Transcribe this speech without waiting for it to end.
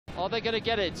Are they going to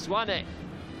get it? Zwane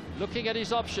looking at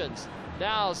his options.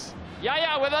 Now,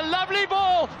 Yaya with a lovely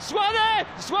ball. Zwane!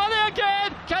 Zwane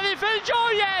again! Can he finish?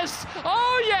 Oh, yes!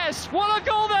 Oh, yes! What a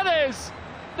goal that is!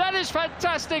 That is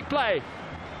fantastic play.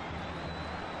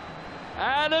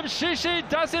 And Mshishi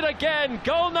does it again.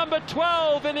 Goal number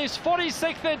 12 in his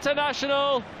 46th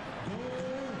international.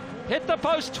 Hit the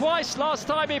post twice last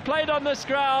time he played on this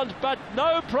ground, but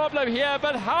no problem here.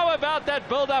 But how about that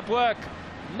build-up work?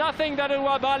 Nothing that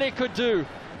Nwabali could do.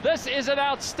 This is an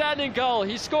outstanding goal.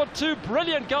 He scored 2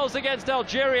 brilliant goals against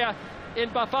Algeria in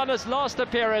Bafana's last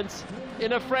appearance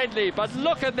in a friendly. But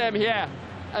look at them here.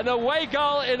 An away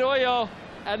goal in Oyo,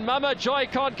 and Mama Joy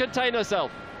can't contain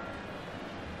herself.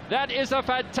 That is a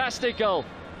fantastic goal.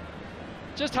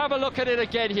 Just have a look at it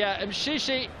again here.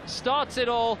 Mshishi starts it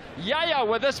all. Yaya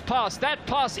with this pass. That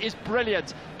pass is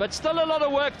brilliant, but still a lot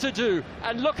of work to do.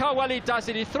 And look how well he does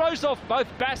it. He throws off both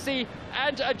Bassi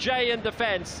and Ajay in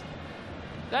defense.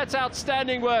 That's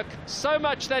outstanding work. So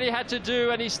much that he had to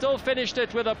do, and he still finished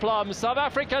it with aplomb. South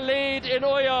Africa lead in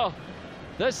Oyo.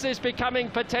 This is becoming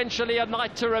potentially a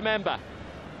night to remember.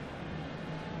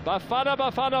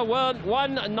 Bafana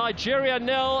 1, Nigeria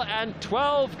 0, and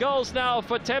 12 goals now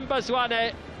for Themba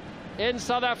Zwane in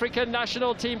South African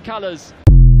national team colours.